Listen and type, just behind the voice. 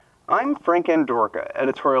I'm Frank Andorka,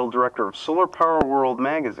 Editorial Director of Solar Power World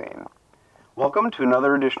magazine. Welcome to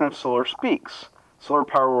another edition of Solar Speaks, Solar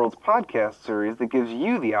Power World's podcast series that gives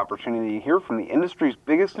you the opportunity to hear from the industry's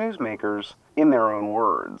biggest newsmakers in their own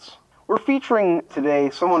words. We're featuring today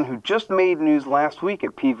someone who just made news last week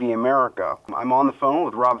at PV America. I'm on the phone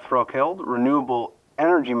with Rob Threlkeld, Renewable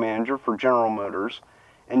Energy Manager for General Motors,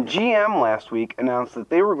 and GM last week announced that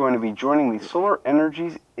they were going to be joining the Solar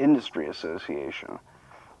Energy Industry Association,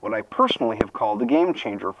 what I personally have called a game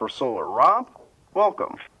changer for solar. Rob,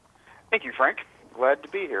 welcome. Thank you, Frank. Glad to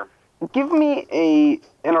be here. Give me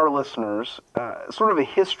and our listeners, sort of a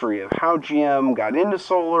history of how GM got into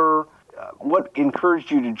solar, what encouraged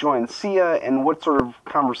you to join SEIA, and what sort of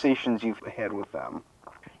conversations you've had with them.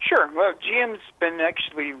 Sure. Well, GM's been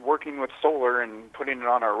actually working with solar and putting it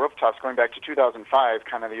on our rooftops going back to 2005,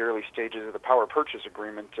 kind of the early stages of the power purchase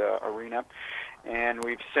agreement arena. And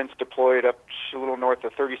we've since deployed up to a little north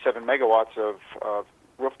of 37 megawatts of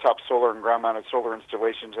rooftop solar and ground-mounted solar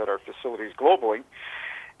installations at our facilities globally.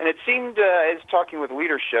 And it seemed, as talking with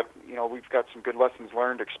leadership, we've got some good lessons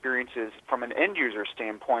learned, experiences from an end-user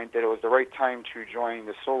standpoint, that it was the right time to join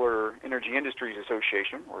the Solar Energy Industries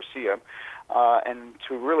Association, or SEIA, and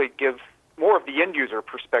to really give more of the end-user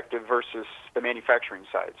perspective versus the manufacturing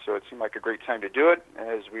side. So it seemed like a great time to do it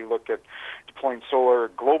as we look at deploying solar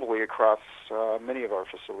globally across many of our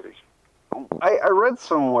facilities. I read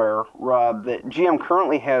somewhere, Rob, that GM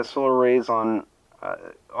currently has solar arrays on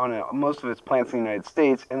most of its plants in the United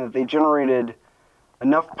States, and that they generated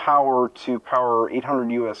enough power to power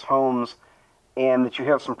 800 U.S. homes, and that you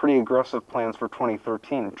have some pretty aggressive plans for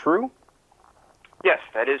 2013. True? Yes,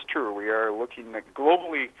 that is true. We are looking at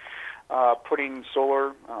globally putting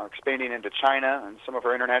solar, expanding into China, and some of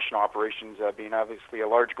our international operations being obviously a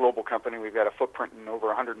large global company. We've got a footprint in over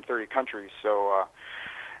 130 countries, so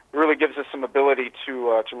it really gives us some ability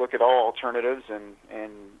to look at all alternatives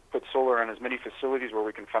and put solar on as many facilities where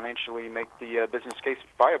we can financially make the business case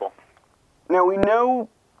viable. Now, we know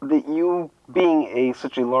that you, being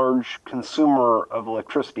such a large consumer of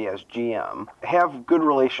electricity as GM, have good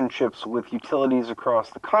relationships with utilities across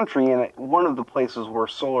the country, and one of the places where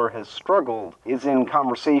solar has struggled is in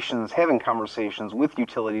having conversations with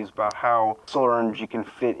utilities about how solar energy can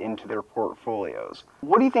fit into their portfolios.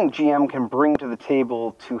 What do you think GM can bring to the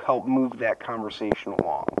table to help move that conversation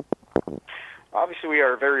along? Obviously, we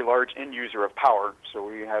are a very large end user of power, so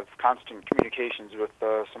we have constant communications with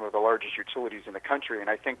some of the largest utilities in the country. And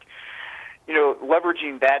I think,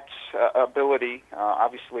 leveraging that ability,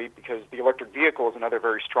 obviously, because the electric vehicle is another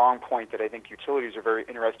very strong point that I think utilities are very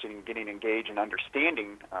interested in getting engaged and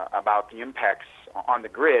understanding about the impacts on the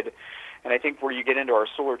grid. And I think where you get into our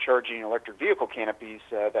solar charging electric vehicle canopies,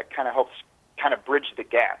 that kind of helps bridge the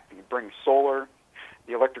gap. You bring solar,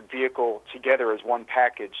 the electric vehicle together as one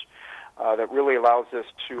package. That really allows us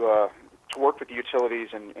to work with the utilities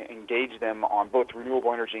and engage them on both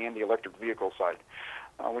renewable energy and the electric vehicle side.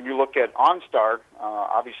 When you look at OnStar,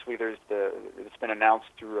 obviously it's been announced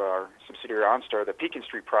through our subsidiary OnStar, the Pekin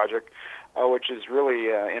Street project, which is really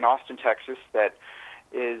in Austin, Texas, that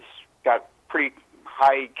is got pretty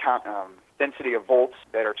high density of volts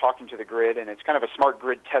that are talking to the grid, and it's kind of a smart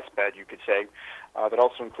grid test bed, you could say, that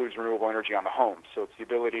also includes renewable energy on the home. So it's the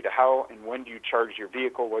ability to how and when do you charge your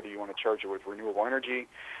vehicle, whether you want to charge it with renewable energy,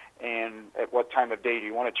 and at what time of day do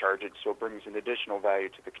you want to charge it, so it brings an additional value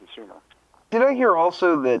to the consumer. Did I hear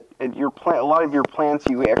also that at your a lot of your plants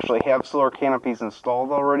you actually have solar canopies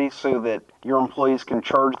installed already so that your employees can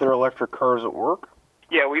charge their electric cars at work?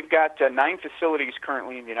 Yeah, we've got 9 facilities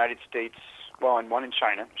currently in the United States, and one in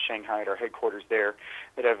China, Shanghai, at our headquarters there,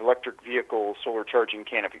 that have electric vehicle solar charging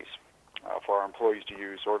canopies for our employees to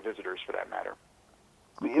use, or visitors for that matter.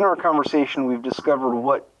 In our conversation, we've discovered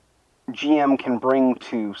what GM can bring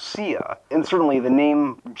to SEIA, and certainly the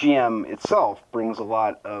name GM itself brings a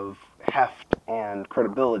lot of heft and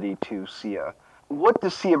credibility to SEIA. What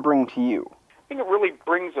does SEIA bring to you? I think it really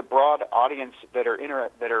brings a broad audience that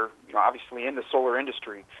are obviously in the solar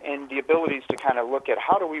industry, and the abilities to kind of look at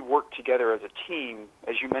how do we work together as a team,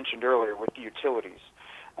 as you mentioned earlier, with the utilities,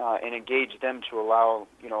 and engage them to allow,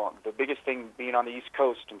 the biggest thing being on the East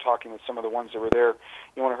Coast and talking with some of the ones that were there,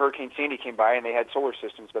 when Hurricane Sandy came by and they had solar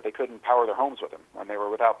systems, but they couldn't power their homes with them when they were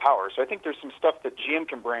without power. So I think there's some stuff that GM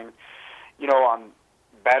can bring, on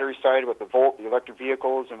battery side with the Volt, the electric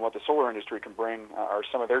vehicles, and what the solar industry can bring are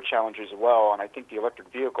some of their challenges as well, and I think the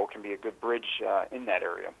electric vehicle can be a good bridge in that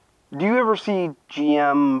area. Do you ever see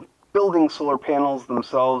GM building solar panels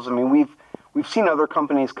themselves? I mean, we've seen other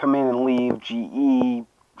companies come in and leave, GE,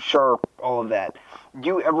 Sharp, all of that. Do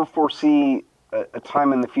you ever foresee a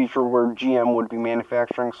time in the future where GM would be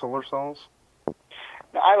manufacturing solar cells?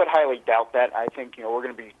 Now, I would highly doubt that. I think we're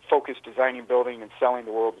going to be focused designing, building, and selling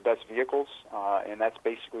the world's best vehicles, and that's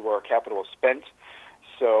basically where our capital is spent.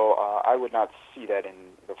 So I would not see that in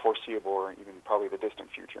the foreseeable or even probably the distant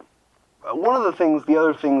future. One of the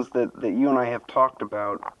other things that you and I have talked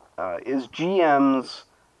about is GM's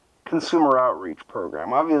consumer outreach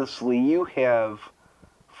program. Obviously, you have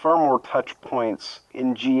far more touch points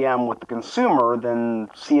in GM with the consumer than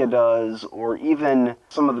SEIA does, or even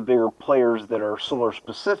some of the bigger players that are solar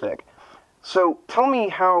specific. So tell me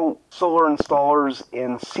how solar installers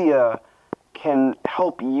and SEIA can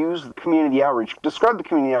help use the community outreach. Describe the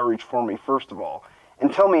community outreach for me, first of all,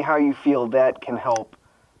 and tell me how you feel that can help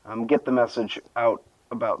get the message out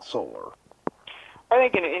about solar. I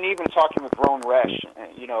think, in even talking with Ron Resch,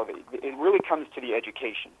 it really comes to the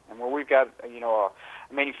education. And where we've got,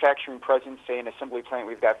 a manufacturing presence, say an assembly plant,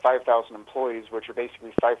 we've got 5,000 employees, which are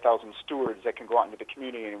basically 5,000 stewards that can go out into the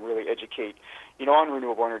community and really educate, on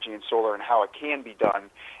renewable energy and solar and how it can be done,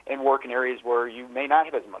 and work in areas where you may not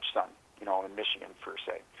have as much sun, in Michigan, per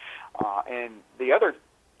se. And the other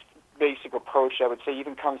basic approach, I would say,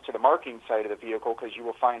 even comes to the marketing side of the vehicle, because you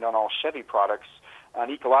will find on all Chevy products an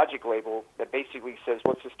ecologic label that basically says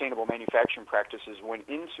what sustainable manufacturing practices went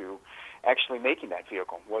into actually making that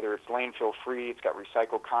vehicle, whether it's landfill free, it's got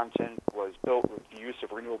recycled content, was built with the use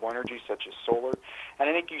of renewable energy such as solar. And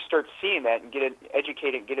I think you start seeing that and get it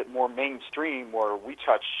educated, get it more mainstream, where we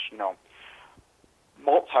touch,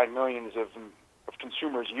 multi-millions of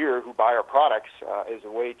consumers a year who buy our products as a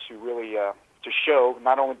way to really to show,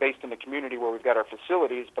 not only based in the community where we've got our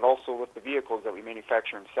facilities, but also with the vehicles that we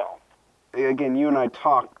manufacture and sell. Again, you and I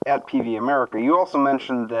talked at PV America. You also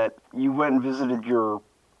mentioned that you went and visited your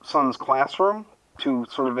son's classroom to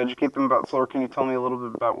sort of educate them about solar. Can you tell me a little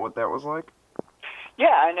bit about what that was like?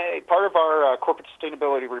 Yeah, and part of our corporate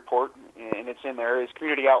sustainability report, and it's in there, is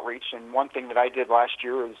community outreach. And one thing that I did last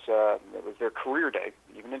year was it was their career day,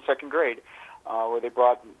 even in second grade, where they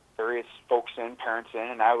brought various folks in, parents in,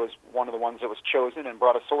 and I was one of the ones that was chosen and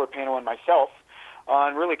brought a solar panel in myself,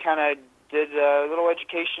 and really kind of did a little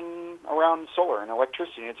education around solar and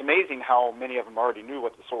electricity. And it's amazing how many of them already knew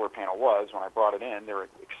what the solar panel was when I brought it in. They were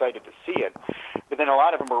excited to see it. But then a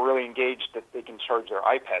lot of them were really engaged that they can charge their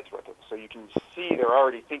iPads with it. So you can see they're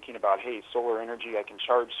already thinking about, hey, solar energy, I can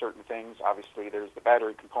charge certain things. Obviously, there's the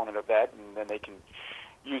battery component of that, and then they can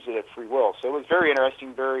use it at free will. So it was very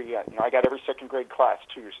interesting, I got every second grade class,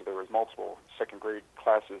 too, so there was multiple second grade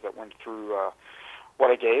classes that went through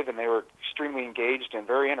what I gave, and they were extremely engaged and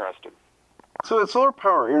very interested. So at Solar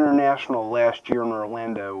Power International last year in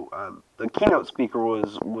Orlando, the keynote speaker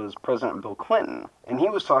was President Bill Clinton, and he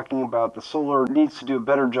was talking about the solar needs to do a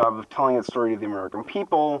better job of telling its story to the American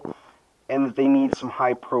people, and that they need some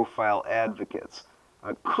high-profile advocates.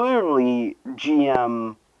 Clearly,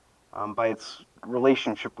 GM, by its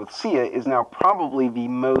relationship with SEIA, is now probably the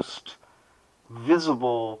most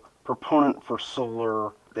visible proponent for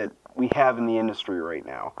solar that we have in the industry right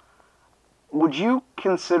now. Would you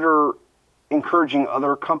consider encouraging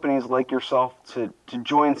other companies like yourself to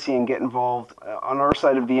join SEIA and get involved on our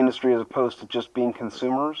side of the industry as opposed to just being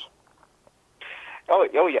consumers?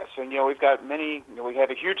 Oh yes, and we've got many. We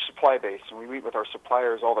have a huge supply base, and we meet with our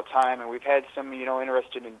suppliers all the time. And we've had some,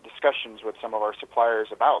 interested in discussions with some of our suppliers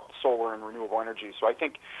about solar and renewable energy. So I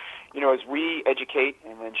think, as we educate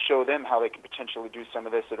and then show them how they can potentially do some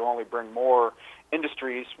of this, it'll only bring more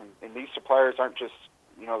industries. And these suppliers aren't just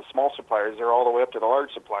the small suppliers; they're all the way up to the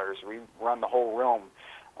large suppliers. We run the whole realm.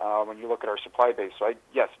 When you look at our supply base. So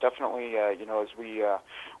yes, definitely, as we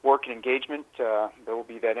work in engagement, there will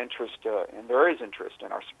be that interest, and there is interest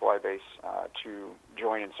in our supply base to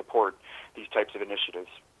join and support these types of initiatives.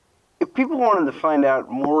 If people wanted to find out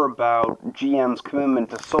more about GM's commitment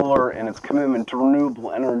to solar and its commitment to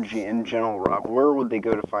renewable energy in general, Rob, where would they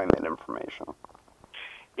go to find that information?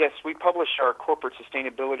 Yes, we publish our corporate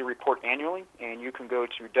sustainability report annually, and you can go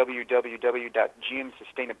to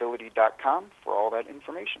www.gmsustainability.com for all that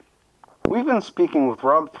information. We've been speaking with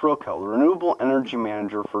Rob Threlkeld, the Renewable Energy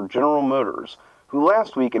Manager for General Motors, who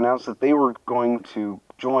last week announced that they were going to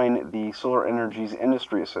join the Solar Energies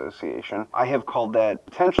Industry Association. I have called that a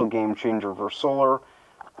potential game changer for solar,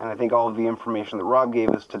 and I think all of the information that Rob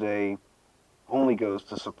gave us today only goes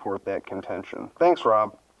to support that contention. Thanks,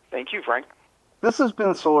 Rob. Thank you, Frank. This has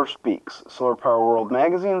been Solar Speaks, Solar Power World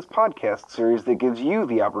Magazine's podcast series that gives you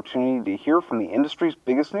the opportunity to hear from the industry's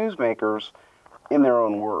biggest newsmakers in their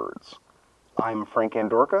own words. I'm Frank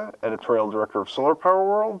Andorka, Editorial Director of Solar Power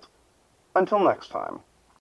World. Until next time.